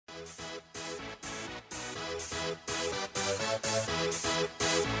Y'all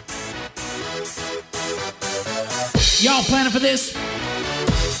planning for this?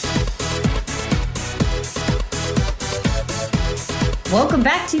 Welcome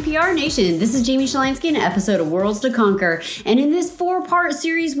back, TPR Nation. This is Jamie Shalansky, an episode of Worlds to Conquer. And in this 4-part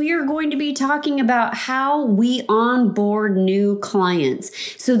series, we are going to be talking about how we onboard new clients.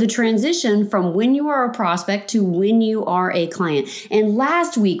 So the transition from when you are a prospect to when you are a client. And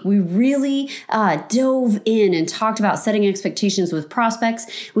last week, we really dove in and talked about setting expectations with prospects.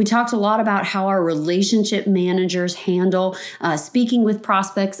 We talked a lot about how our relationship managers handle speaking with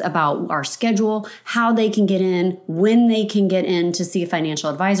prospects about our schedule, how they can get in, when they can get in to see a financial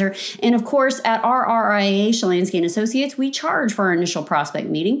advisor. And of course, at our RIA, Shalansky and Associates, we charge for our initial prospect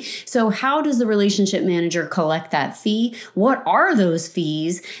meeting. So how does the relationship manager collect that fee? What are those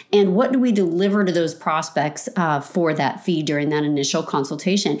fees? And what do we deliver to those prospects for that fee during that initial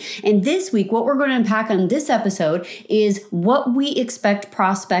consultation? And this week, what we're going to unpack on this episode is what we expect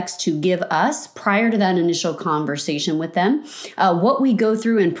prospects to give us prior to that initial conversation with them, what we go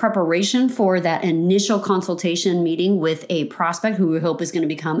through in preparation for that initial consultation meeting with a prospect who we hope is going to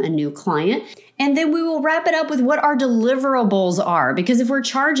become a new client. And then we will wrap it up with what our deliverables are. Because if we're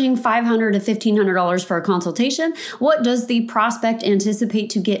charging $500 to $1,500 for a consultation, what does the prospect anticipate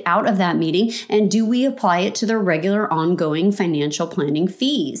to get out of that meeting? And do we apply it to their regular ongoing financial planning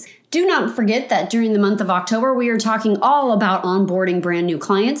fees? Do not forget that during the month of October, we are talking all about onboarding brand new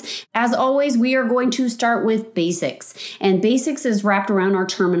clients. As always, we are going to start with basics. And basics is wrapped around our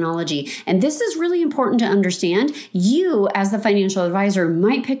terminology. And this is really important to understand. You, as the financial advisor,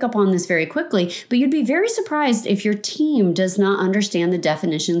 might pick up on this very quickly, but you'd be very surprised if your team does not understand the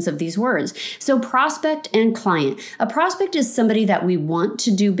definitions of these words. So prospect and client. A prospect is somebody that we want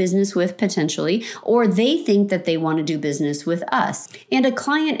to do business with potentially, or they think that they want to do business with us. And a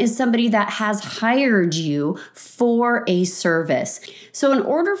client is somebody that has hired you for a service. So in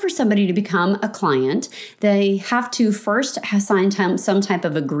order for somebody to become a client, they have to first sign some type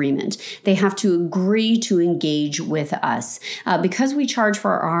of agreement. They have to agree to engage with us. Because we charge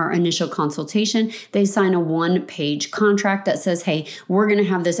for our initial consultation, they sign a 1-page contract that says, hey, we're going to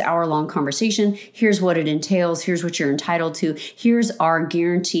have this hour-long conversation. Here's what it entails. Here's what you're entitled to. Here's our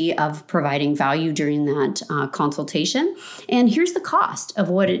guarantee of providing value during that consultation. And here's the cost of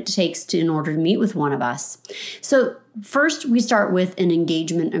what it takes in order to meet with one of us. So first, we start with an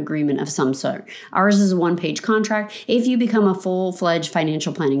engagement agreement of some sort. Ours is a 1-page contract. If you become a full-fledged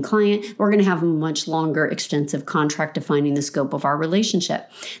financial planning client, we're going to have a much longer, extensive contract defining the scope of our relationship.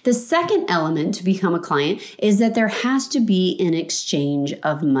 The second element to become a client is that there has to be an exchange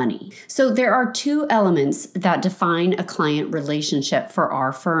of money. So there are 2 elements that define a client relationship for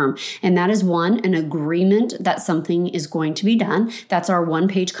our firm. And that is 1, an agreement that something is going to be done. That's our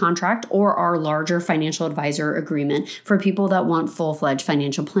 1-page contract or our larger financial advisor agreement for people that want full-fledged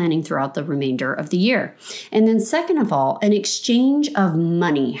financial planning throughout the remainder of the year. And then second of all, an exchange of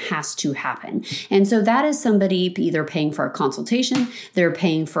money has to happen. And so that is somebody either paying for a consultation, they're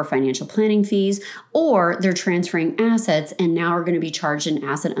paying for financial planning fees, or they're transferring assets and now are going to be charged an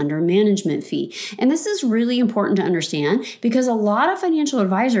asset under management fee. And this is really important to understand because a lot of financial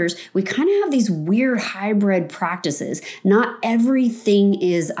advisors, we kind of have these weird hybrid practices. Not everything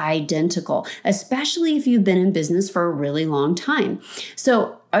is identical, especially if you've been in business for a really long time.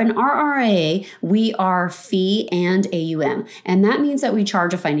 So in our RIA, we are fee and AUM. And that means that we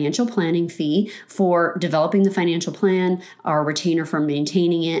charge a financial planning fee for developing the financial plan, our retainer for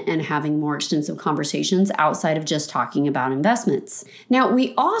maintaining it, and having more extensive conversations outside of just talking about investments. Now,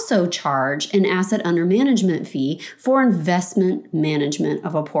 we also charge an asset under management fee for investment management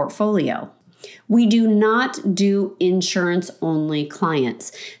of a portfolio. We do not do insurance-only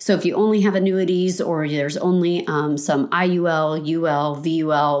clients. So if you only have annuities or there's only some IUL, UL,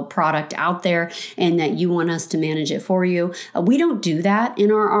 VUL product out there and that you want us to manage it for you, we don't do that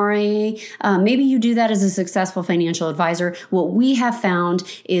in our RIA. Maybe you do that as a successful financial advisor. What we have found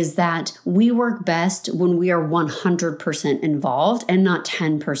is that we work best when we are 100% involved and not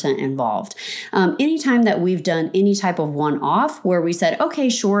 10% involved. Anytime that we've done any type of one-off where we said, okay,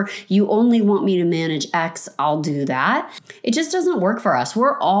 sure, you only want me to manage X, I'll do that. It just doesn't work for us.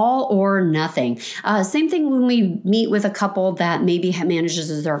 We're all or nothing. Same thing when we meet with a couple that maybe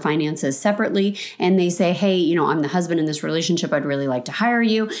manages their finances separately and they say, hey, I'm the husband in this relationship. I'd really like to hire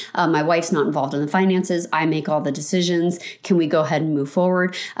you. My wife's not involved in the finances. I make all the decisions. Can we go ahead and move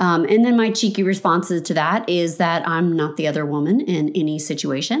forward? And then my cheeky responses to that is that I'm not the other woman in any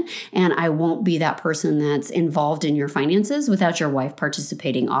situation, and I won't be that person that's involved in your finances without your wife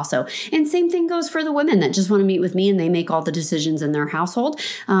participating also. And same same thing goes for the women that just want to meet with me and they make all the decisions in their household.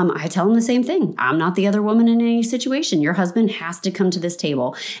 I tell them the same thing. I'm not the other woman in any situation. Your husband has to come to this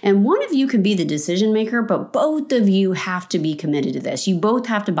table. And one of you can be the decision maker, but both of you have to be committed to this. You both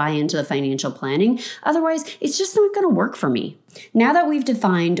have to buy into the financial planning. Otherwise, it's just not going to work for me. Now that we've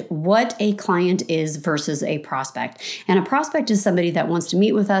defined what a client is versus a prospect, and a prospect is somebody that wants to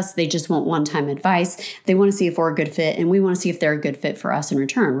meet with us, they just want one-time advice, they want to see if we're a good fit, and we want to see if they're a good fit for us in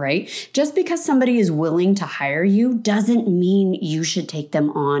return, right? Just because somebody is willing to hire you doesn't mean you should take them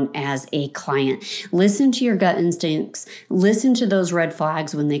on as a client. Listen to your gut instincts, listen to those red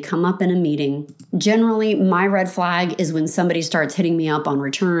flags when they come up in a meeting. Generally, my red flag is when somebody starts hitting me up on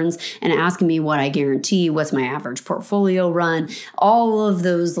returns and asking me what I guarantee, what's my average portfolio run, all of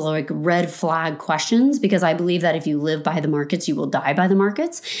those like red flag questions, because I believe that if you live by the markets, you will die by the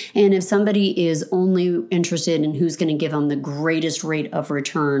markets. And if somebody is only interested in who's going to give them the greatest rate of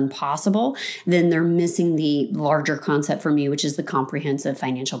return possible, then they're missing the larger concept for me, which is the comprehensive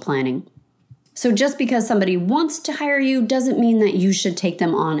financial planning. So just because somebody wants to hire you doesn't mean that you should take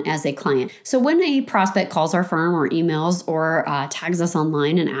them on as a client. So when a prospect calls our firm or emails or tags us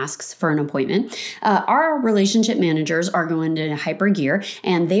online and asks for an appointment, our relationship managers are going to hyper gear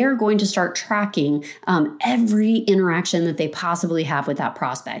and they are going to start tracking every interaction that they possibly have with that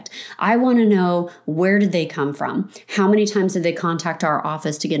prospect. I want to know, where did they come from? How many times did they contact our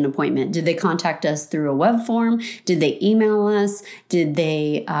office to get an appointment? Did they contact us through a web form? Did they email us? Did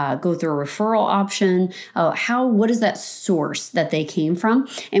they go through a referral option? What is that source that they came from?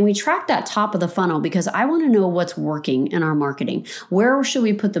 And we track that top of the funnel because I want to know what's working in our marketing. Where should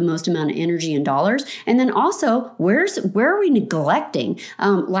we put the most amount of energy and dollars? And then also, where are we neglecting?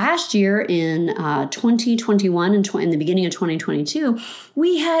 Last year in 2021 and in the beginning of 2022,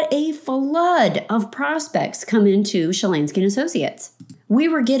 we had a flood of prospects come into Shalansky & Associates. We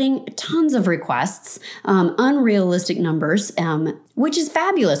were getting tons of requests, unrealistic numbers, which is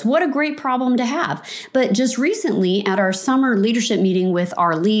fabulous. What a great problem to have. But just recently at our summer leadership meeting with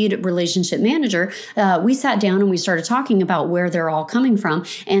our lead relationship manager, we sat down and we started talking about where they're all coming from.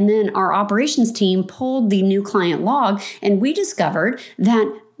 And then our operations team pulled the new client log and we discovered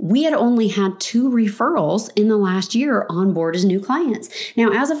that we had only had 2 referrals in the last year on board as new clients.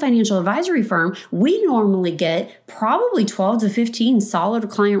 Now, as a financial advisory firm, we normally get probably 12 to 15 solid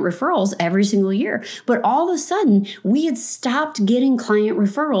client referrals every single year. But all of a sudden, we had stopped getting client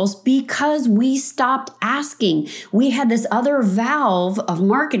referrals because we stopped asking. We had this other valve of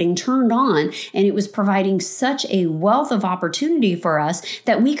marketing turned on, and it was providing such a wealth of opportunity for us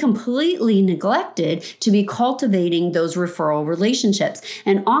that we completely neglected to be cultivating those referral relationships.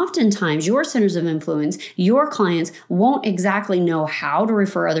 And oftentimes, your centers of influence, your clients won't exactly know how to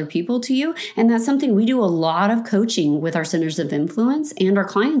refer other people to you. And that's something we do a lot of coaching with our centers of influence and our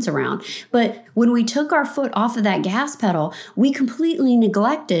clients around. But when we took our foot off of that gas pedal, we completely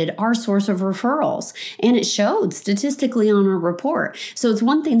neglected our source of referrals. And it showed statistically on our report. So it's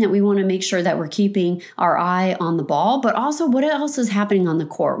one thing that we want to make sure that we're keeping our eye on the ball, but also what else is happening on the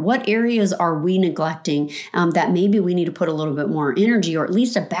court? What areas are we neglecting that maybe we need to put a little bit more energy or at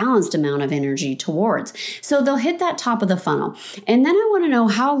least a balanced amount of energy towards? So they'll hit that top of the funnel. And then I want to know,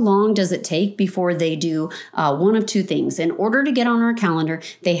 how long does it take before they do one of 2 things? In order to get on our calendar,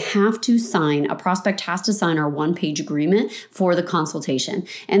 they have to sign, a prospect has to sign our 1-page agreement for the consultation.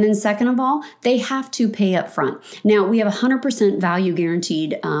 And then second of all, they have to pay up front. Now, we have a 100% value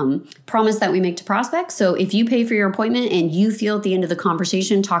guaranteed promise that we make to prospects. So if you pay for your appointment and you feel at the end of the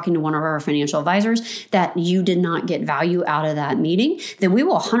conversation talking to one of our financial advisors that you did not get value out of that meeting, then we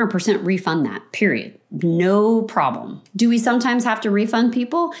will 100% refund that, period. No problem. Do we sometimes have to refund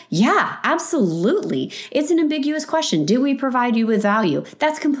people? Yeah, absolutely. It's an ambiguous question. Did we provide you with value?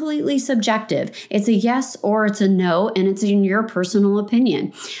 That's completely subjective. It's a yes or it's a no, and it's in your personal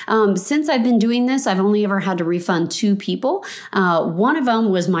opinion. Since I've been doing this, I've only ever had to refund 2 people. One of them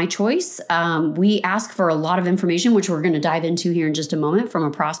was my choice. We asked for a lot of information, which we're going to dive into here in just a moment, from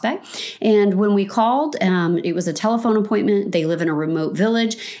a prospect. And when we called, it was a telephone appointment. They live in a remote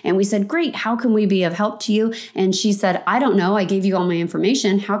village. And we said, great, how can we be of help to you? And she said, I don't know. I gave you all my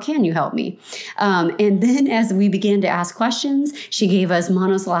information. How can you help me? And then as we began to ask questions, she gave us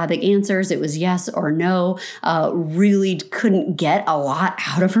monosyllabic answers. It was yes or no. Really couldn't get a lot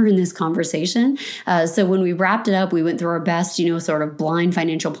out of her in this conversation. So when we wrapped it up, we went through our best, sort of blind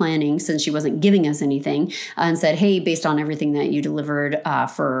financial planning, since she wasn't giving us anything, and said, hey, based on everything that you delivered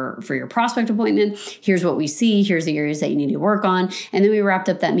for your prospect appointment, here's what we see. Here's the areas that you need to work on. And then we wrapped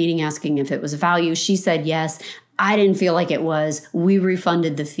up that meeting asking if it was a value. She said yes. I didn't feel like it was. We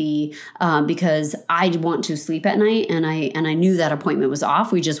refunded the fee because I want to sleep at night, and I knew that appointment was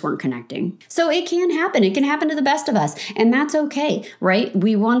off. We just weren't connecting. So it can happen. It can happen to the best of us, and that's okay, right?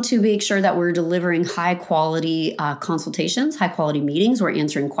 We want to make sure that we're delivering high quality consultations, high quality meetings. We're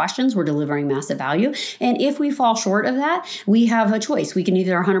answering questions. We're delivering massive value. And if we fall short of that, we have a choice. We can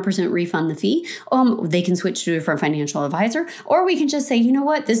either 100% refund the fee, they can switch to a different financial advisor, or we can just say, you know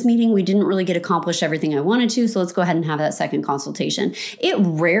what, this meeting, we didn't really get accomplished everything I wanted to, so let's go ahead and have that second consultation. It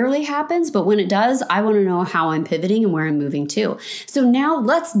rarely happens, but when it does, I want to know how I'm pivoting and where I'm moving to. So now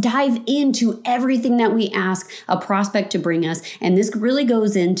let's dive into everything that we ask a prospect to bring us. And this really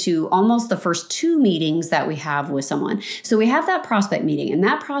goes into almost the first 2 meetings that we have with someone. So we have that prospect meeting, and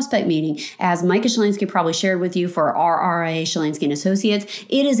that prospect meeting, as Micah Shalansky probably shared with you for our RIA Shalansky and Associates,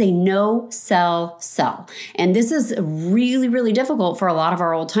 it is a no sell sell. And this is really, really difficult for a lot of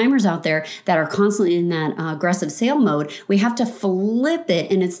our old timers out there that are constantly in that aggressive sale mode. We have to flip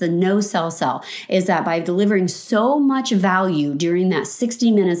it, and it's the no sell sell. Is that by delivering so much value during that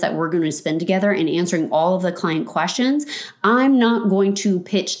 60 minutes that we're going to spend together and answering all of the client questions, I'm not going to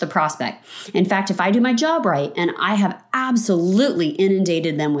pitch the prospect. In fact, if I do my job right and I have absolutely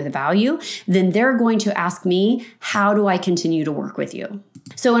inundated them with value, then they're going to ask me, how do I continue to work with you?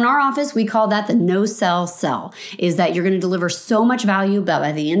 So in our office, we call that the no sell sell, is that you're going to deliver so much value, but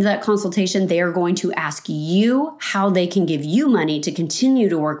by the end of that consultation, they are going to ask you how they can give you money to continue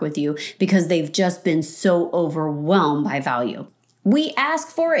to work with you because they've just been so overwhelmed by value. We ask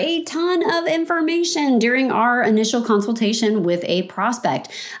for a ton of information during our initial consultation with a prospect.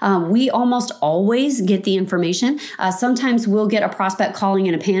 We almost always get the information. Sometimes we'll get a prospect calling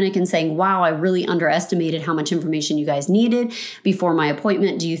in a panic and saying, wow, I really underestimated how much information you guys needed before my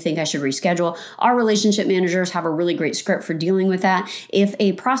appointment. Do you think I should reschedule? Our relationship managers have a really great script for dealing with that. If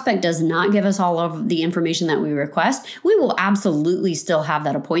a prospect does not give us all of the information that we request, we will absolutely still have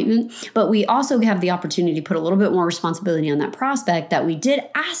that appointment. But we also have the opportunity to put a little bit more responsibility on that prospect that we did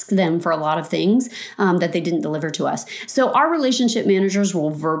ask them for a lot of things that they didn't deliver to us. So our relationship managers will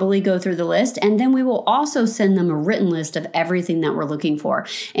verbally go through the list, and then we will also send them a written list of everything that we're looking for.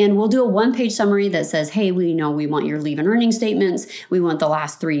 And we'll do a 1-page summary that says, hey, we want your leave and earning statements. We want the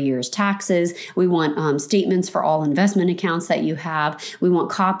last 3 years taxes. We want statements for all investment accounts that you have. We want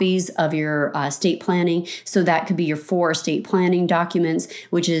copies of your estate planning. So that could be your 4 estate planning documents,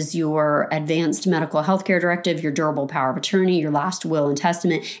 which is your advanced medical healthcare directive, your durable power of attorney, your last will and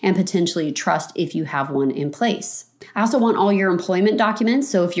testament, and potentially a trust if you have one in place. I also want all your employment documents.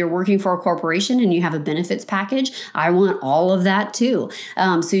 So if you're working for a corporation and you have a benefits package, I want all of that too.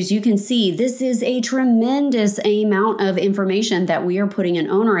 So as you can see, this is a tremendous amount of information that we are putting an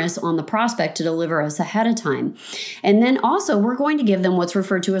onerous on the prospect to deliver us ahead of time. And then also we're going to give them what's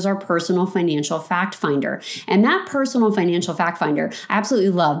referred to as our personal financial fact finder. And that personal financial fact finder, I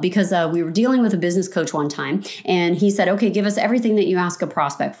absolutely love, because we were dealing with a business coach one time, and he said, okay, give us everything that you ask a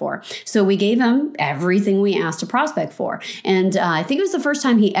prospect for. So we gave him everything we asked a prospect for. And I think it was the first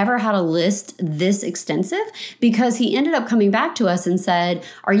time he ever had a list this extensive, because he ended up coming back to us and said,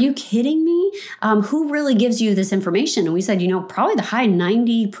 are you kidding me? Who really gives you this information? And we said, probably the high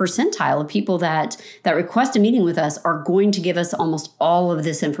 90 percentile of people that request a meeting with us are going to give us almost all of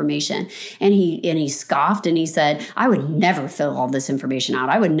this information. And he scoffed and he said, I would never fill all this information out.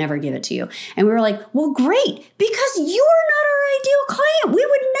 I would never give it to you. And we were like, well, great, because you are not our ideal client. We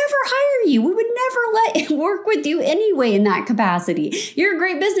would never hire you. We would never work with you anyway in that capacity. You're a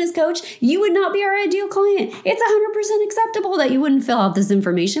great business coach. You would not be our ideal client. It's 100% acceptable that you wouldn't fill out this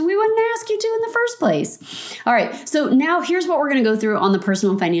information. We wouldn't ask you to in the first place. All right. So now here's what we're going to go through on the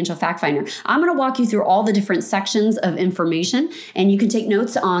personal financial fact finder. I'm going to walk you through all the different sections of information, and you can take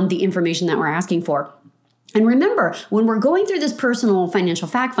notes on the information that we're asking for. And remember, when we're going through this personal financial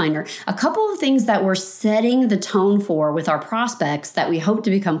fact finder, a couple of things that we're setting the tone for with our prospects that we hope to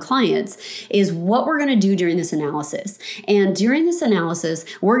become clients is what we're going to do during this analysis. And during this analysis,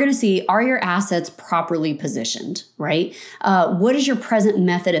 we're going to see, are your assets properly positioned, right? What is your present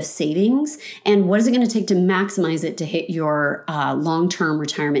method of savings? And what is it going to take to maximize it to hit your long-term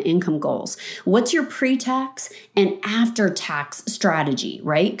retirement income goals? What's your pre-tax and after-tax strategy,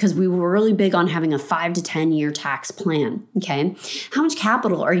 right? Because we were really big on having a 5 to 10-year tax plan, okay? How much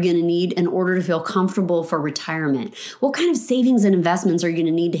capital are you going to need in order to feel comfortable for retirement? What kind of savings and investments are you going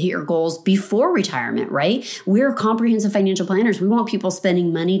to need to hit your goals before retirement, right? We're comprehensive financial planners. We want people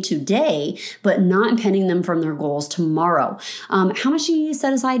spending money today, but not impending them from their goals tomorrow. How much do you need to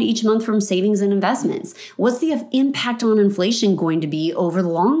set aside each month from savings and investments? What's the impact on inflation going to be over the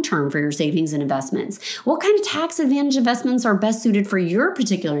long term for your savings and investments? What kind of tax advantage investments are best suited for your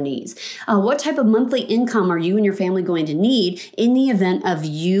particular needs? What type of monthly income income are you and your family going to need in the event of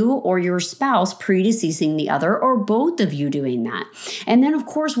you or your spouse predeceasing the other, or both of you doing that? And then, of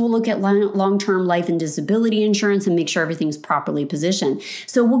course, we'll look at long-term life and disability insurance and make sure everything's properly positioned.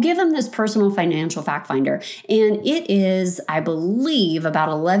 So we'll give them this personal financial fact finder. And it is, I believe, about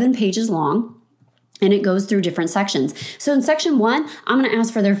 11 pages long. And it goes through different sections. So in section 1, I'm going to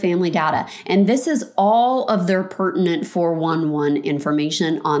ask for their family data. And this is all of their pertinent 411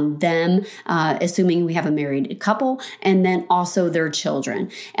 information on them, assuming we have a married couple, and then also their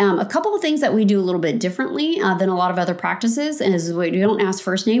children. A couple of things that we do a little bit differently than a lot of other practices is we don't ask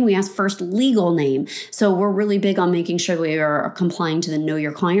first name, we ask first legal name. So we're really big on making sure we are complying to the Know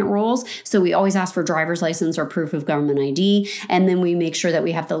Your Client rules. So we always ask for driver's license or proof of government ID, and then we make sure that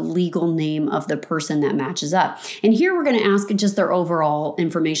we have the legal name of the person that matches up. And here we're going to ask just their overall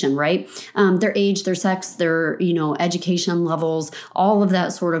information, right? Their age, their sex, their, education levels, all of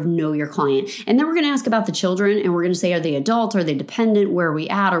that sort of know your client. And then we're going to ask about the children, and we're going to say, are they adult? Are they dependent? Where are we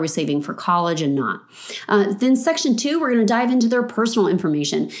at? Are we saving for college and not? Then section 2, we're going to dive into their personal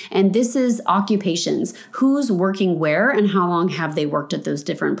information. And this is occupations. Who's working where and how long have they worked at those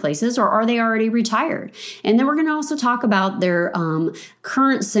different places, or are they already retired? And then we're going to also talk about their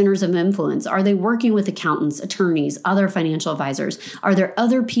current centers of influence. Are they working with accountants, attorneys, other financial advisors? Are there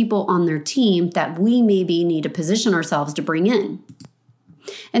other people on their team that we maybe need to position ourselves to bring in?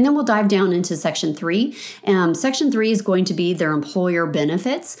 And then we'll dive down into section 3. Section 3 is going to be their employer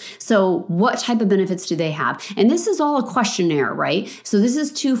benefits. So what type of benefits do they have? And this is all a questionnaire, right? So this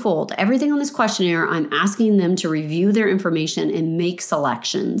is twofold. Everything on this questionnaire, I'm asking them to review their information and make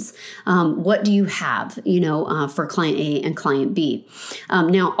selections. What do you have, for client A and client B?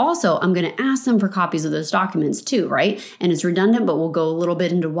 Now, also, I'm going to ask them for copies of those documents too, right? And it's redundant, but we'll go a little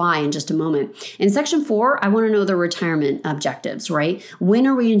bit into why in just a moment. In section 4, I want to know their retirement objectives, right? When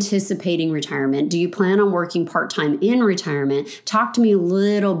are we anticipating retirement? Do you plan on working part-time in retirement? Talk to me a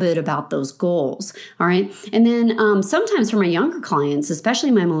little bit about those goals. All right. And then sometimes for my younger clients, especially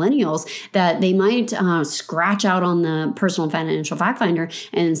my millennials, that they might scratch out on the personal financial fact finder.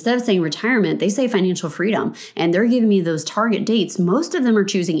 And instead of saying retirement, they say financial freedom. And they're giving me those target dates. Most of them are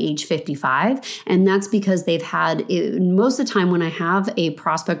choosing age 55. And that's because they've had, most of the time when I have a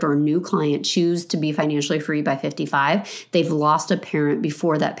prospect or a new client choose to be financially free by 55, they've lost a parent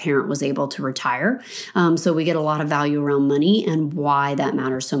before that parent was able to retire. So we get a lot of value around money and why that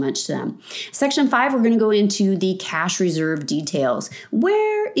matters so much to them. Section 5, we're going to go into the cash reserve details.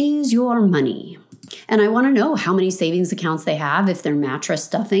 Where is your money? And I want to know how many savings accounts they have, if they're mattress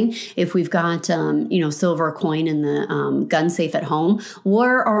stuffing, if we've got, silver coin in the gun safe at home.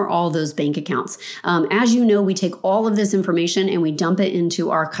 Where are all those bank accounts? As you know, we take all of this information and we dump it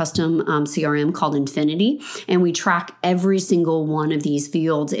into our custom CRM called Infinity. And we track every single one of these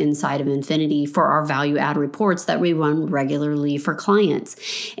fields inside of Infinity for our value add reports that we run regularly for clients.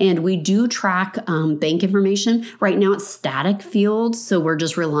 And we do track bank information. Right now it's static fields. So we're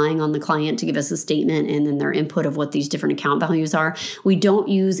just relying on the client to give us a statement and then their input of what these different account values are. We don't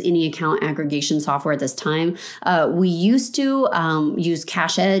use any account aggregation software at this time. We used to use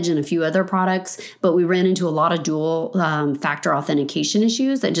Cash Edge and a few other products, but we ran into a lot of dual factor authentication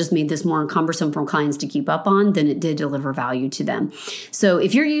issues that just made this more cumbersome for clients to keep up on than it did deliver value to them. So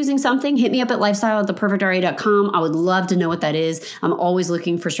if you're using something, hit me up at lifestyle@theperfectra.com. I would love to know what that is. I'm always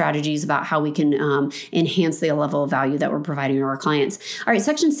looking for strategies about how we can enhance the level of value that we're providing to our clients. All right,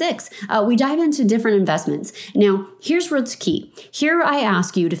 section 6, we dive into different investments. Now, here's what's key. Here I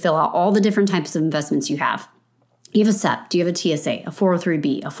ask you to fill out all the different types of investments you have. You have a SEP, do you have a TSA, a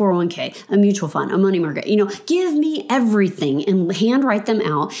 403B, a 401k, a mutual fund, a money market? Give me everything and handwrite them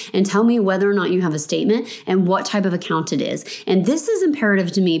out and tell me whether or not you have a statement and what type of account it is. And this is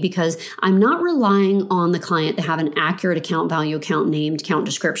imperative to me because I'm not relying on the client to have an accurate account value, account named, account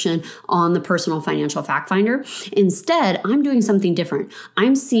description on the personal financial fact finder. Instead, I'm doing something different.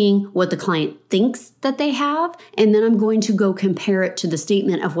 I'm seeing what the client thinks that they have, and then I'm going to go compare it to the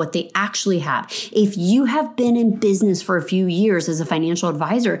statement of what they actually have. If you have been in business for a few years as a financial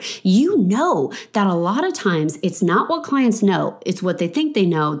advisor, you know that a lot of times it's not what clients know, it's what they think they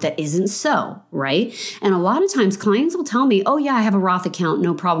know that isn't so, right? And a lot of times clients will tell me, oh yeah, I have a Roth account,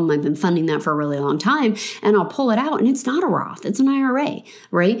 no problem, I've been funding that for a really long time, and I'll pull it out and it's not a Roth, it's an IRA,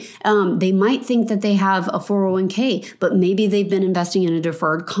 right? They might think that they have a 401k, but maybe they've been investing in a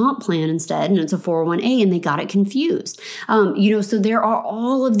deferred comp plan instead, and it's a 401a, and they got it confused. So there are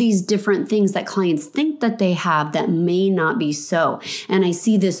all of these different things that clients think that they have have that may not be so. And I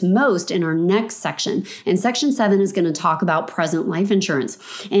see this most in our next section. And section 7 is going to talk about present life insurance.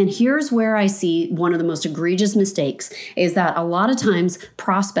 And here's where I see one of the most egregious mistakes is that a lot of times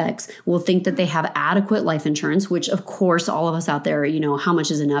prospects will think that they have adequate life insurance, which of course all of us out there, how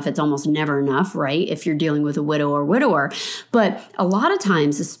much is enough? It's almost never enough, right? If you're dealing with a widow or widower. But a lot of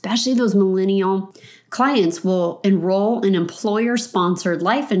times, especially those millennial clients will enroll in employer-sponsored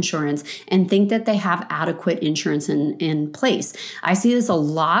life insurance and think that they have adequate insurance in place. I see this a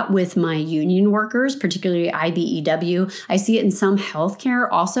lot with my union workers, particularly IBEW. I see it in some healthcare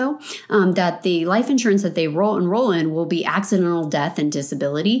also, that the life insurance that they enroll in will be accidental death and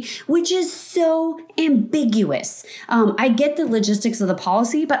disability, which is so ambiguous. I get the logistics of the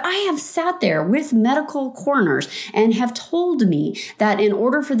policy, but I have sat there with medical coroners and have told me that in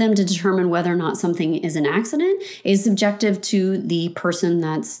order for them to determine whether or not something is an accident is subjective to the person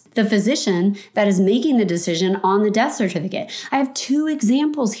that's the physician that is making the decision on the death certificate. I have 2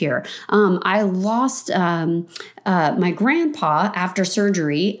 examples here. I lost my grandpa after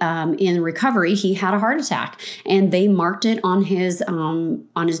surgery in recovery. He had a heart attack, and they marked it on his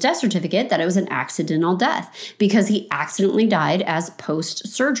death certificate that it was an accidental death because he accidentally died as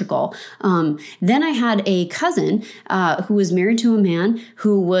post-surgical. Then I had a cousin who was married to a man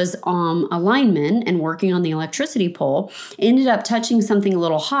who was a lineman and working on the electricity pole, ended up touching something a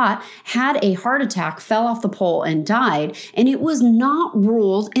little hot, had a heart attack, fell off the pole and died. And it was not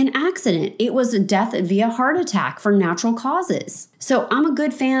ruled an accident. It was a death via heart attack for natural causes. So I'm a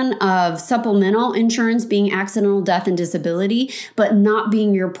good fan of supplemental insurance being accidental death and disability, but not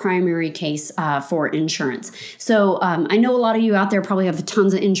being your primary case for insurance. So I know a lot of you out there probably have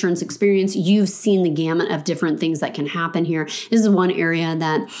tons of insurance experience. You've seen the gamut of different things that can happen here. This is one area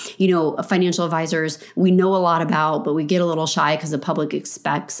that, financial advisors, we know a lot about, but we get a little shy because the public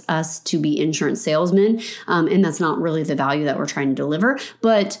expects us to be insurance salesmen. And that's not really the value that we're trying to deliver.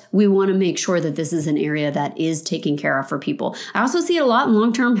 But we want to make sure that this is an area that is taken care of for people. I also see it a lot in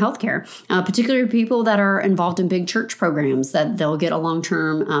long-term healthcare, particularly people that are involved in big church programs, that they'll get a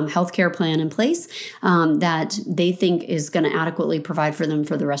long-term healthcare plan in place that they think is going to adequately provide for them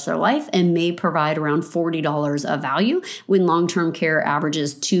for the rest of their life and may provide around $40 of value when long-term care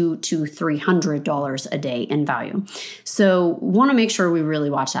averages $200 to $300 a day in value. So want to make sure we really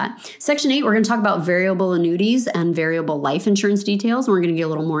watch that. Section 8, we're going to talk about variable annuities and variable life insurance details. And we're going to get a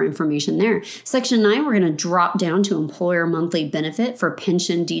little more information there. Section 9, we're going to drop down to employer monthly benefit for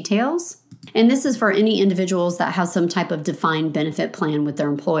pension details. And this is for any individuals that have some type of defined benefit plan with their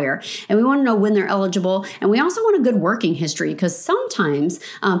employer. And we want to know when they're eligible. And we also want a good working history because sometimes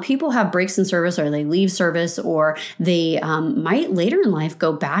people have breaks in service or they leave service or they might later in life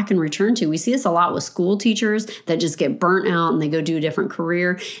go back and return to. We see this a lot with school teachers that just get burnt out and they go do a different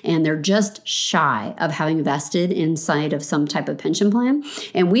career and they're just shy of having vested inside of some type of pension plan.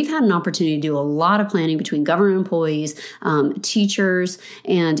 And we've had an opportunity to do a lot of planning between government employees, teachers,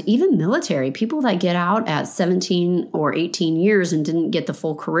 and even military. People that get out at 17 or 18 years and didn't get the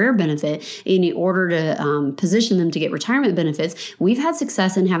full career benefit in order to position them to get retirement benefits, we've had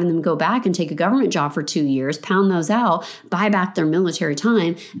success in having them go back and take a government job for 2 years, pound those out, buy back their military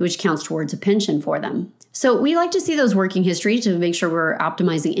time, which counts towards a pension for them. So we like to see those working history to make sure we're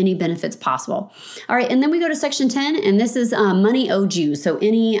optimizing any benefits possible. All right, and then we go to section 10, and this is money owed you. So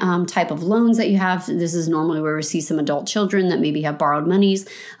any type of loans that you have, this is normally where we see some adult children that maybe have borrowed monies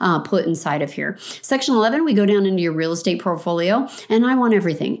put inside of here. Section 11, we go down into your real estate portfolio, and I want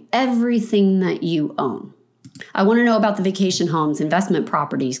everything that you own. I want to know about the vacation homes, investment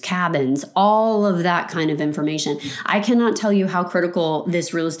properties, cabins, all of that kind of information. I cannot tell you how critical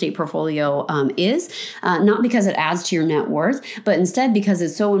this real estate portfolio is, not because it adds to your net worth, but instead because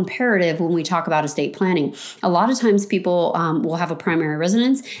it's so imperative when we talk about estate planning. A lot of times people will have a primary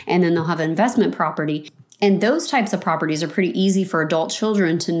residence and then they'll have an investment property. And those types of properties are pretty easy for adult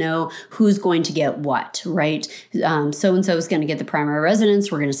children to know who's going to get what, right? So-and-so is going to get the primary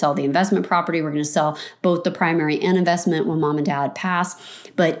residence. We're going to sell the investment property. We're going to sell both the primary and investment when mom and dad pass.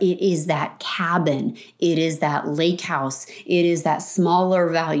 But it is that cabin. It is that lake house. It is that smaller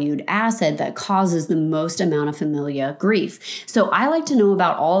valued asset that causes the most amount of familial grief. So I like to know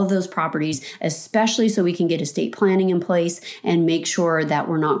about all of those properties, especially so we can get estate planning in place and make sure that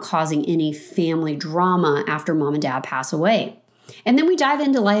we're not causing any family drama after mom and dad pass away. And then we dive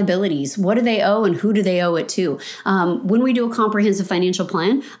into liabilities. What do they owe and who do they owe it to? When we do a comprehensive financial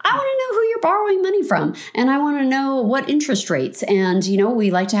plan, I want to know who your borrowing money from, and I want to know what interest rates. And,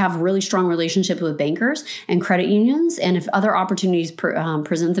 we like to have really strong relationships with bankers and credit unions. And if other opportunities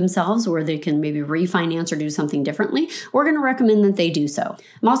present themselves where they can maybe refinance or do something differently, we're going to recommend that they do so.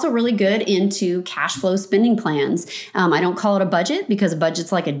 I'm also really good into cash flow spending plans. I don't call it a budget because a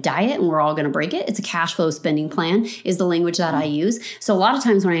budget's like a diet and we're all going to break it. It's a cash flow spending plan is the language that I use. So a lot of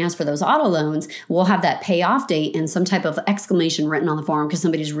times when I ask for those auto loans, we'll have that payoff date and some type of exclamation written on the form because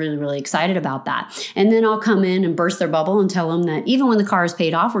somebody's really, really excited about that. And then I'll come in and burst their bubble and tell them that even when the car is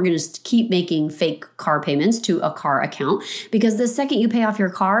paid off, we're going to keep making fake car payments to a car account, because the second you pay off your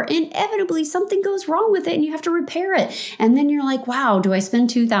car, inevitably something goes wrong with it and you have to repair it. And then you're like, wow, do I spend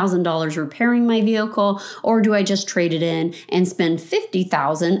 $2,000 repairing my vehicle, or do I just trade it in and spend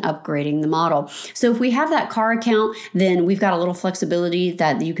 $50,000 upgrading the model? So if we have that car account, then we've got a little flexibility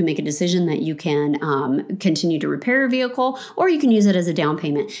that you can make a decision that you can continue to repair your vehicle, or you can use it as a down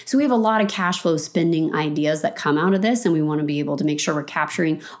payment. So we have a lot of cash flow spending ideas that come out of this, and we want to be able to make sure we're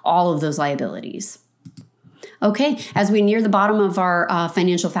capturing all of those liabilities. Okay, as we near the bottom of our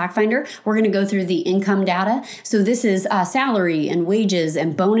financial fact finder, we're going to go through the income data. So this is salary and wages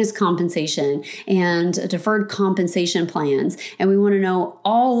and bonus compensation and deferred compensation plans. And we want to know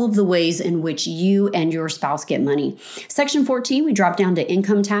all of the ways in which you and your spouse get money. Section 14, we drop down to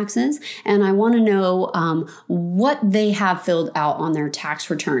income taxes. And I want to know what they have filled out on their tax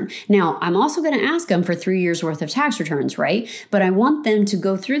return. Now, I'm also going to ask them for 3 years worth of tax returns, right? But I want them to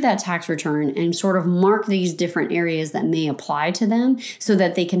go through that tax return and sort of mark these different areas that may apply to them so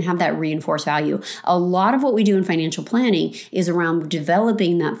that they can have that reinforced value. A lot of what we do in financial planning is around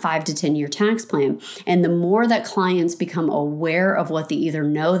developing that 5 to 10 year tax plan. And the more that clients become aware of what they either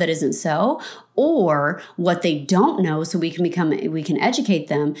know that isn't so, or what they don't know, so we can educate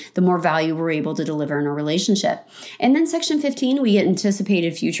them, the more value we're able to deliver in a relationship. And then section 15, we get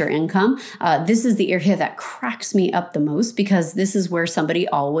anticipated future income. This is the area that cracks me up the most, because this is where somebody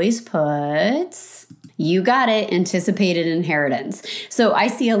always puts, you got it, anticipated inheritance. So I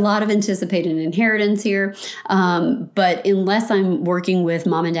see a lot of anticipated inheritance here, but unless I'm working with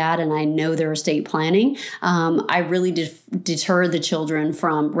mom and dad and I know their estate planning, I really deter the children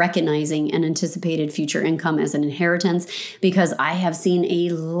from recognizing an anticipated future income as an inheritance, because I have seen a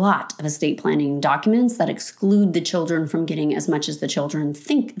lot of estate planning documents that exclude the children from getting as much as the children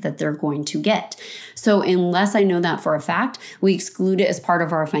think that they're going to get. So unless I know that for a fact, we exclude it as part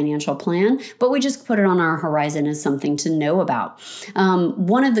of our financial plan, but we just put it on our horizon as something to know about.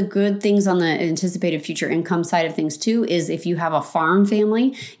 One of the good things on the anticipated future income side of things too is if you have a farm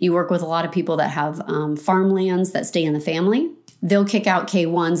family, you work with a lot of people that have farmlands that stay in the family. They'll kick out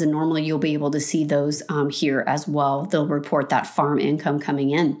K1s, and normally you'll be able to see those here as well. They'll report that farm income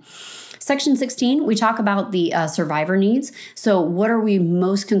coming in. Section 16, we talk about the survivor needs. So what are we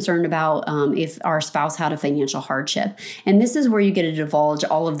most concerned about if our spouse had a financial hardship? And this is where you get to divulge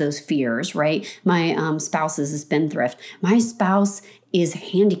all of those fears, right? My spouse is a spendthrift. My spouse is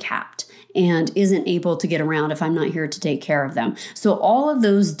handicapped and isn't able to get around if I'm not here to take care of them. So all of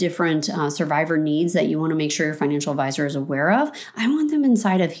those different survivor needs that you want to make sure your financial advisor is aware of, I want them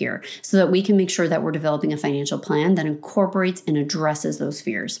inside of here so that we can make sure that we're developing a financial plan that incorporates and addresses those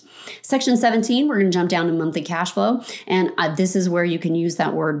fears. Section 17, we're going to jump down to monthly cash flow. And this is where you can use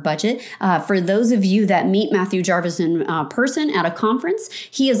that word budget. For those of you that meet Matthew Jarvis in person at a conference,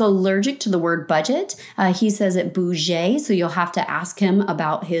 he is allergic to the word budget. He says it bougie, so you'll have to ask him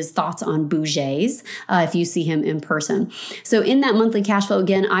about his thoughts on bougies if you see him in person. So in that monthly cash flow,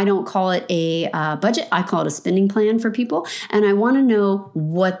 again, I don't call it a budget. I call it a spending plan for people. And I want to know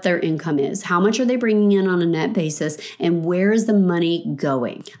what their income is. How much are they bringing in on a net basis? And where is the money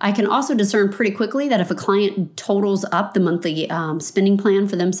going? I can also discern pretty quickly that if a client totals up the monthly spending plan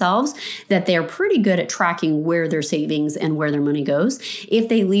for themselves, that they're pretty good at tracking where their savings and where their money goes. If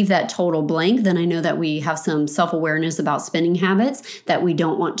they leave that total blank, then I know that we have some self-awareness about spending habits that we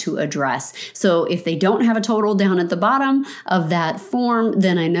don't want to address. So if they don't have a total down at the bottom of that form,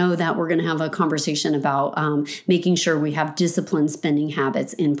 then I know that we're going to have a conversation about making sure we have disciplined spending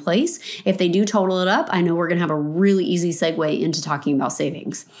habits in place. If they do total it up, I know we're going to have a really easy segue into talking about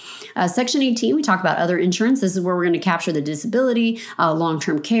savings. Section 18, we talk about other insurance. This is where we're going to capture the disability,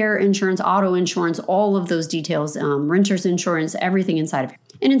 long-term care insurance, auto insurance, all of those details, renter's insurance, everything inside of it.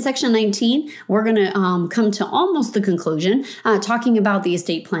 And in section 19, we're going to come to almost the conclusion, talking about the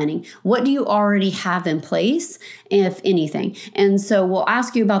estate planning. What do you already have in place, if anything? And so we'll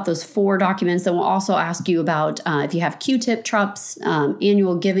ask you about those 4 documents. Then we'll also ask you about if you have Q-tip trusts,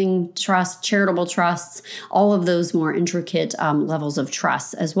 annual giving trusts, charitable trusts, all of those more intricate levels of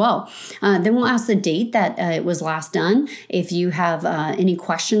trusts as well. Then we'll ask the date that it was last done, if you have any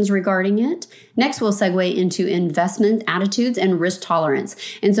questions regarding it. Next, we'll segue into investment attitudes and risk tolerance.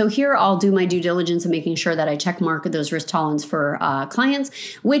 And so here I'll do my due diligence of making sure that I check mark those risk tolerance for clients,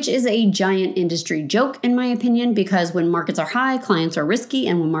 which is a giant industry joke in my opinion, because when markets are high, clients are risky,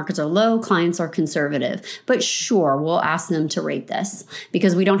 and when markets are low, clients are conservative. But sure, we'll ask them to rate this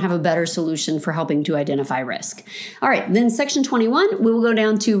because we don't have a better solution for helping to identify risk. All right, then section 21, we will go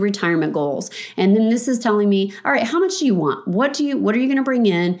down to retirement goals. And then this is telling me, all right, how much do you want? What are you going to bring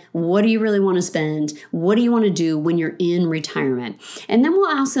in? What do you really want to spend? What do you want to do when you're in retirement? And then we'll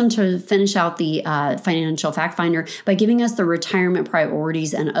ask them to finish out the financial fact finder by giving us the retirement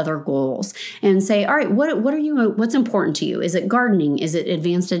priorities and other goals, and say, all right, what's important to you? Is it gardening? Is it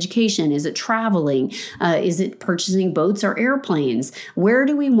advanced education? Is it traveling? Is it purchasing boats or airplanes? Where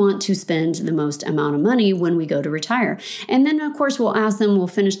do we want to spend the most amount of money when we go to retire? And then of course we'll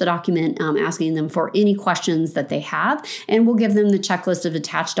finish the document asking them for any questions that they have, and we'll give them the checklist of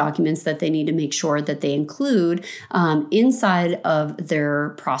attached documents that they need to make sure that they include inside of their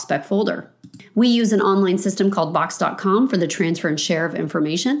prospect folder. We use an online system called Box.com for the transfer and share of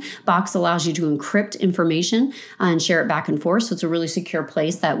information. Box allows you to encrypt information and share it back and forth. So it's a really secure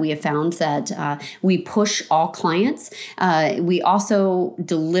place that we have found that we push all clients. We also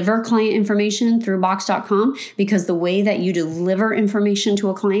deliver client information through Box.com because the way that you deliver information to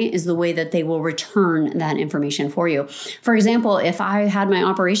a client is the way that they will return that information for you. For example, if I had my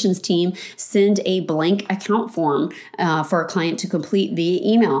operations team send a blank account form for a client to complete via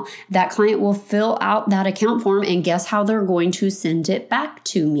email, that client will fill out that account form, and guess how they're going to send it back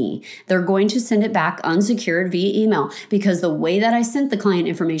to me? They're going to send it back unsecured via email, because the way that I sent the client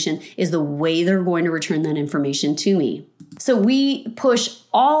information is the way they're going to return that information to me. So we push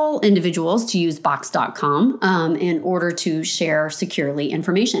all individuals to use Box.com in order to share securely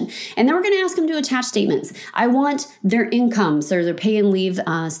information. And then we're going to ask them to attach statements. I want their incomes, their pay and leave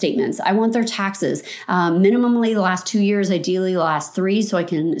statements. I want their taxes, minimally the last 2 years, ideally the last 3, so I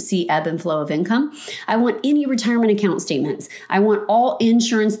can see ebb and flow of income. I want any retirement account statements. I want all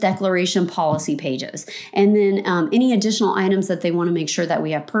insurance declaration policy pages. And then any additional items that they want to make sure that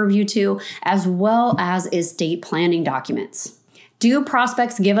we have purview to, as well as estate planning documents. Do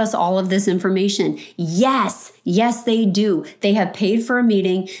prospects give us all of this information? Yes, they do. They have paid for a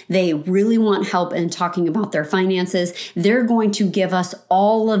meeting. They really want help in talking about their finances. They're going to give us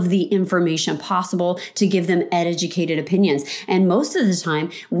all of the information possible to give them educated opinions. And most of the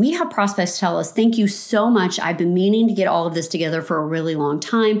time, we have prospects tell us, thank you so much. I've been meaning to get all of this together for a really long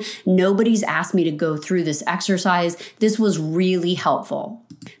time. Nobody's asked me to go through this exercise. This was really helpful.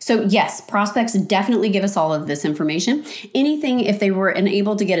 So yes, prospects definitely give us all of this information. Anything, if they were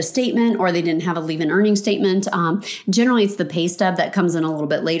unable to get a statement or they didn't have a leave and earning statement, generally it's the pay stub that comes in a little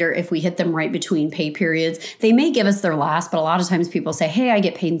bit later. If we hit them right between pay periods, they may give us their last, but a lot of times people say, hey, I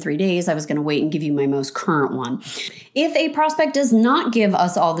get paid in 3 days. I was going to wait and give you my most current one. If a prospect does not give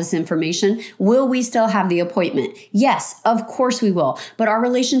us all this information, will we still have the appointment? Yes, of course we will. But our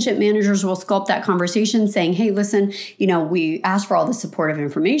relationship managers will sculpt that conversation saying, hey, listen, we asked for all the supportive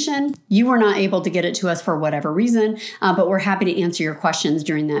information. You were not able to get it to us for whatever reason, but we're happy to answer your questions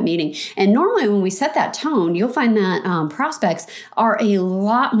during that meeting. And normally when we set that tone, you'll find that prospects are a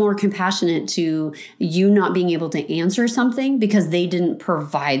lot more compassionate to you not being able to answer something because they didn't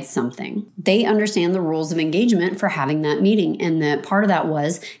provide something. They understand the rules of engagement for having that meeting. And that part of that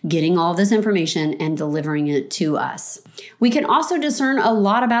was getting all this information and delivering it to us. We can also discern a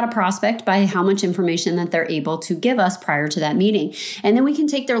lot about a prospect by how much information that they're able to give us prior to that meeting. And then we can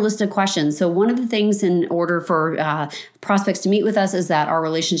take their list of questions. So one of the things in order for prospects to meet with us is that our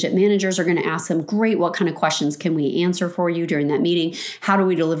relationship managers are going to ask them, great, what kind of questions can we answer for you during that meeting? How do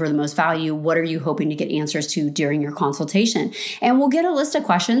we deliver the most value? What are you hoping to get answers to during your consultation? And we'll get a list of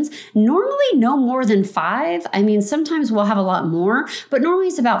questions, normally no more than 5. I mean, sometimes we'll have a lot more, but normally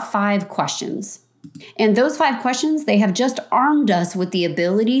it's about 5 questions. And those 5 questions, they have just armed us with the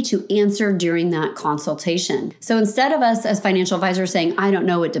ability to answer during that consultation. So instead of us as financial advisors saying, I don't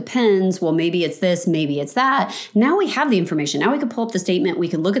know, it depends, well, maybe it's this, maybe it's that, now we have the information. Now we can pull up the statement, we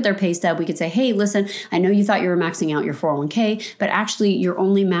can look at their pay stub, we could say, hey, listen, I know you thought you were maxing out your 401k, but actually you're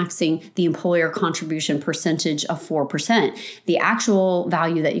only maxing the employer contribution percentage of 4%. The actual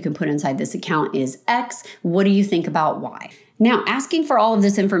value that you can put inside this account is X. What do you think about Y? Now, asking for all of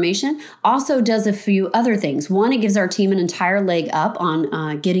this information also does a few other things. One, it gives our team an entire leg up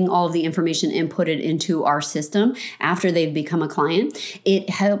on getting all of the information inputted into our system after they've become a client.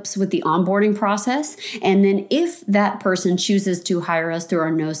 It helps with the onboarding process. And then if that person chooses to hire us through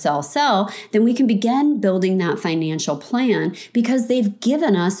our no-sell sell, then we can begin building that financial plan because they've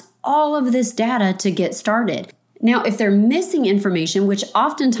given us all of this data to get started. Now, if they're missing information, which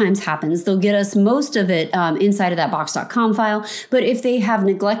oftentimes happens, they'll get us most of it inside of that box.com file. But if they have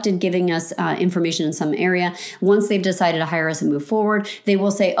neglected giving us information in some area, once they've decided to hire us and move forward, they will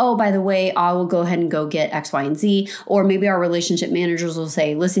say, oh, by the way, I will go ahead and go get X, Y, and Z. Or maybe our relationship managers will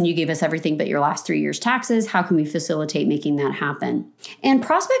say, listen, you gave us everything but your last 3 years' taxes. How can we facilitate making that happen? And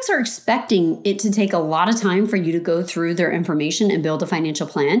prospects are expecting it to take a lot of time for you to go through their information and build a financial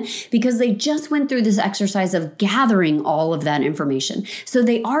plan because they just went through this exercise of gathering all of that information. So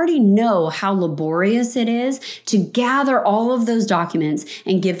they already know how laborious it is to gather all of those documents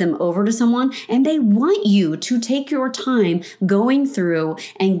and give them over to someone. And they want you to take your time going through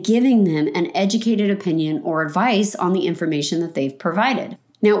and giving them an educated opinion or advice on the information that they've provided.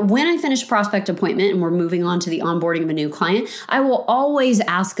 Now, when I finish a prospect appointment and we're moving on to the onboarding of a new client, I will always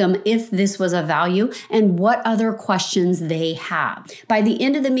ask them if this was of value and what other questions they have. By the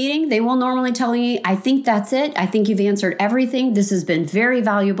end of the meeting, they will normally tell me, I think that's it. I think you've answered everything. This has been very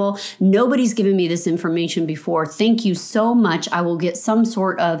valuable. Nobody's given me this information before. Thank you so much. I will get some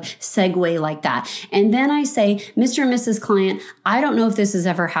sort of segue like that. And then I say, Mr. and Mrs. Client, I don't know if this has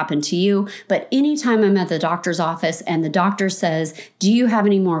ever happened to you, but anytime I'm at the doctor's office and the doctor says, do you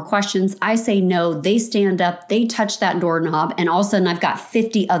have any more questions? I say no. They stand up, they touch that doorknob, and all of a sudden I've got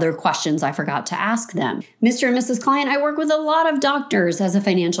 50 other questions I forgot to ask them. Mr. and Mrs. Client, I work with a lot of doctors as a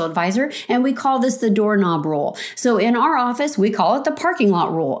financial advisor, and we call this the doorknob rule. So in our office, we call it the parking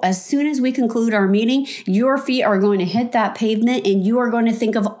lot rule. As soon as we conclude our meeting, your feet are going to hit that pavement, and you are going to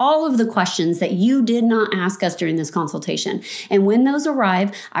think of all of the questions that you did not ask us during this consultation. And when those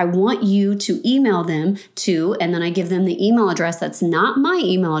arrive, I want you to email them to, and then I give them the email address that's not my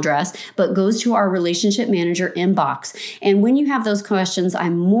email address, but goes to our relationship manager inbox. And when you have those questions,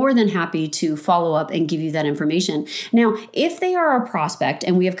 I'm more than happy to follow up and give you that information. Now, if they are a prospect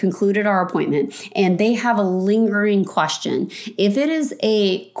and we have concluded our appointment and they have a lingering question, if it is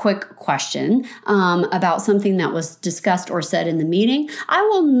a quick question about something that was discussed or said in the meeting, I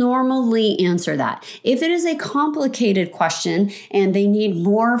will normally answer that. If it is a complicated question and they need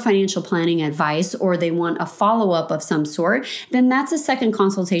more financial planning advice or they want a follow-up of some sort, then that's a second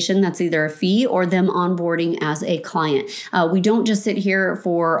consultation. That's either a fee or them onboarding as a client. We don't just sit here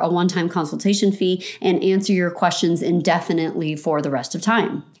for a one-time consultation fee and answer your questions indefinitely for the rest of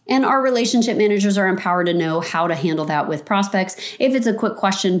time. And our relationship managers are empowered to know how to handle that with prospects. If it's a quick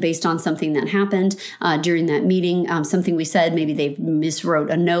question based on something that happened during that meeting, something we said, maybe they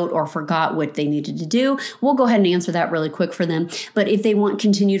miswrote a note or forgot what they needed to do, we'll go ahead and answer that really quick for them. But if they want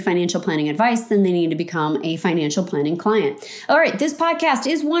continued financial planning advice, then they need to become a financial planning client. All right, this podcast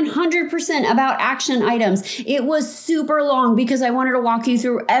is 100% about action items. It was super long because I wanted to walk you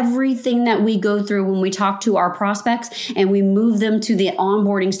through everything that we go through when we talk to our prospects and we move them to the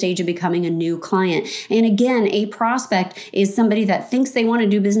onboarding stage of becoming a new client. And again, a prospect is somebody that thinks they want to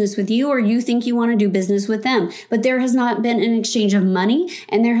do business with you or you think you want to do business with them. But there has not been an exchange of money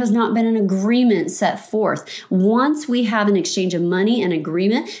and there has not been an agreement set forth. Once we have an exchange of money and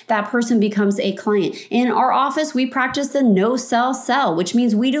agreement, that person becomes a client. In our office, we practice the no sell sell, which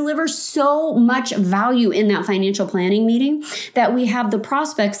means we deliver so much value in that financial planning meeting that we have the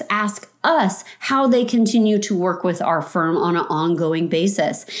prospects ask us how they continue to work with our firm on an ongoing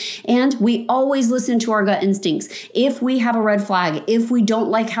basis. And we always listen to our gut instincts. If we have a red flag, if we don't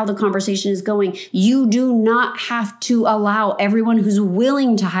like how the conversation is going, you do not have to allow everyone who's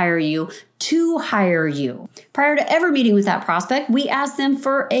willing to hire you to hire you. Prior to ever meeting with that prospect, we ask them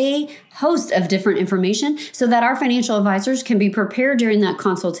for a host of different information so that our financial advisors can be prepared during that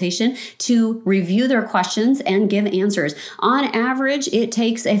consultation to review their questions and give answers. On average, it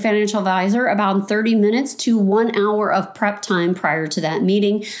takes a financial advisor about 30 minutes to 1 hour of prep time prior to that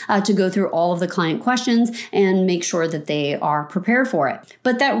meeting to go through all of the client questions and make sure that they are prepared for it.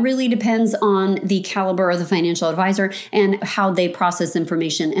 But that really depends on the caliber of the financial advisor and how they process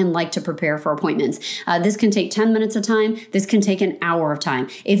information and like to prepare prepare for appointments. This can take 10 minutes of time. This can take an hour of time.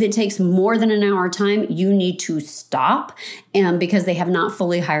 If it takes more than an hour of time, you need to stop because they have not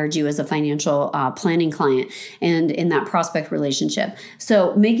fully hired you as a financial planning client and in that prospect relationship.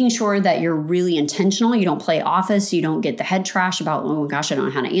 So making sure that you're really intentional. You don't play office. You don't get the head trash about, oh gosh, I don't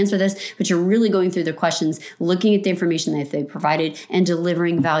know how to answer this, but you're really going through the questions, looking at the information that they provided and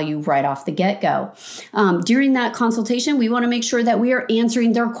delivering value right off the get-go. During that consultation, we want to make sure that we are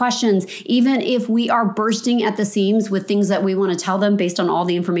answering their questions, even if we are bursting at the seams with things that we want to tell them based on all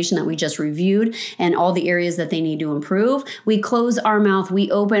the information that we just reviewed and all the areas that they need to improve. We close our mouth,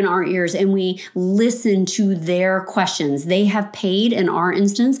 we open our ears, and we listen to their questions. They have paid, in our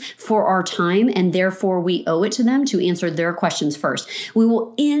instance, for our time, and therefore we owe it to them to answer their questions first. We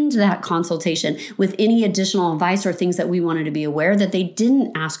will end that consultation with any additional advice or things that we wanted to be aware that they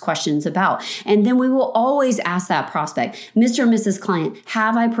didn't ask questions about. And then we will always ask that prospect, Mr. and Mrs. Client,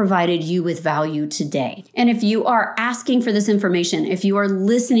 have I provided you with value today? And if you are asking for this information, if you are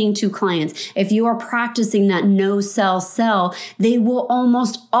listening to clients, if you are practicing that no sell sell, they will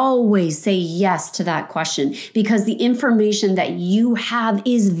almost always say yes to that question because the information that you have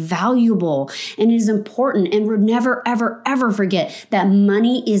is valuable and is important. And never, ever, ever forget that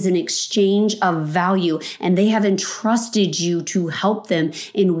money is an exchange of value, and they have entrusted you to help them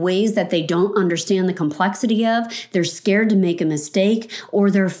in ways that they don't understand the complexity of. They're scared to make a mistake, or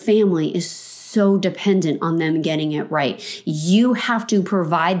their family is so dependent on them getting it right. You have to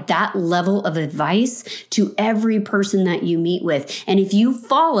provide that level of advice to every person that you meet with. And if you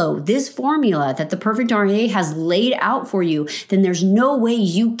follow this formula that the Perfect RIA has laid out for you, then there's no way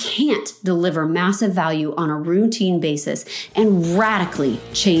you can't deliver massive value on a routine basis and radically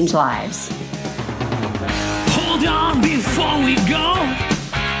change lives. Hold on before we go.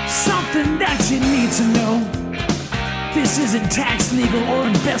 Something that you need to know. This isn't tax, legal, or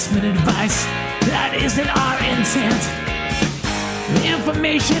investment advice. That isn't our intent.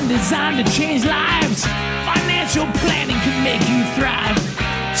 Information designed to change lives. Financial planning can make you thrive.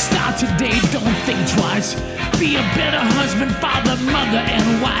 Start today, don't think twice. Be a better husband, father, mother, and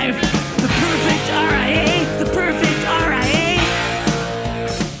wife. The Perfect RIA.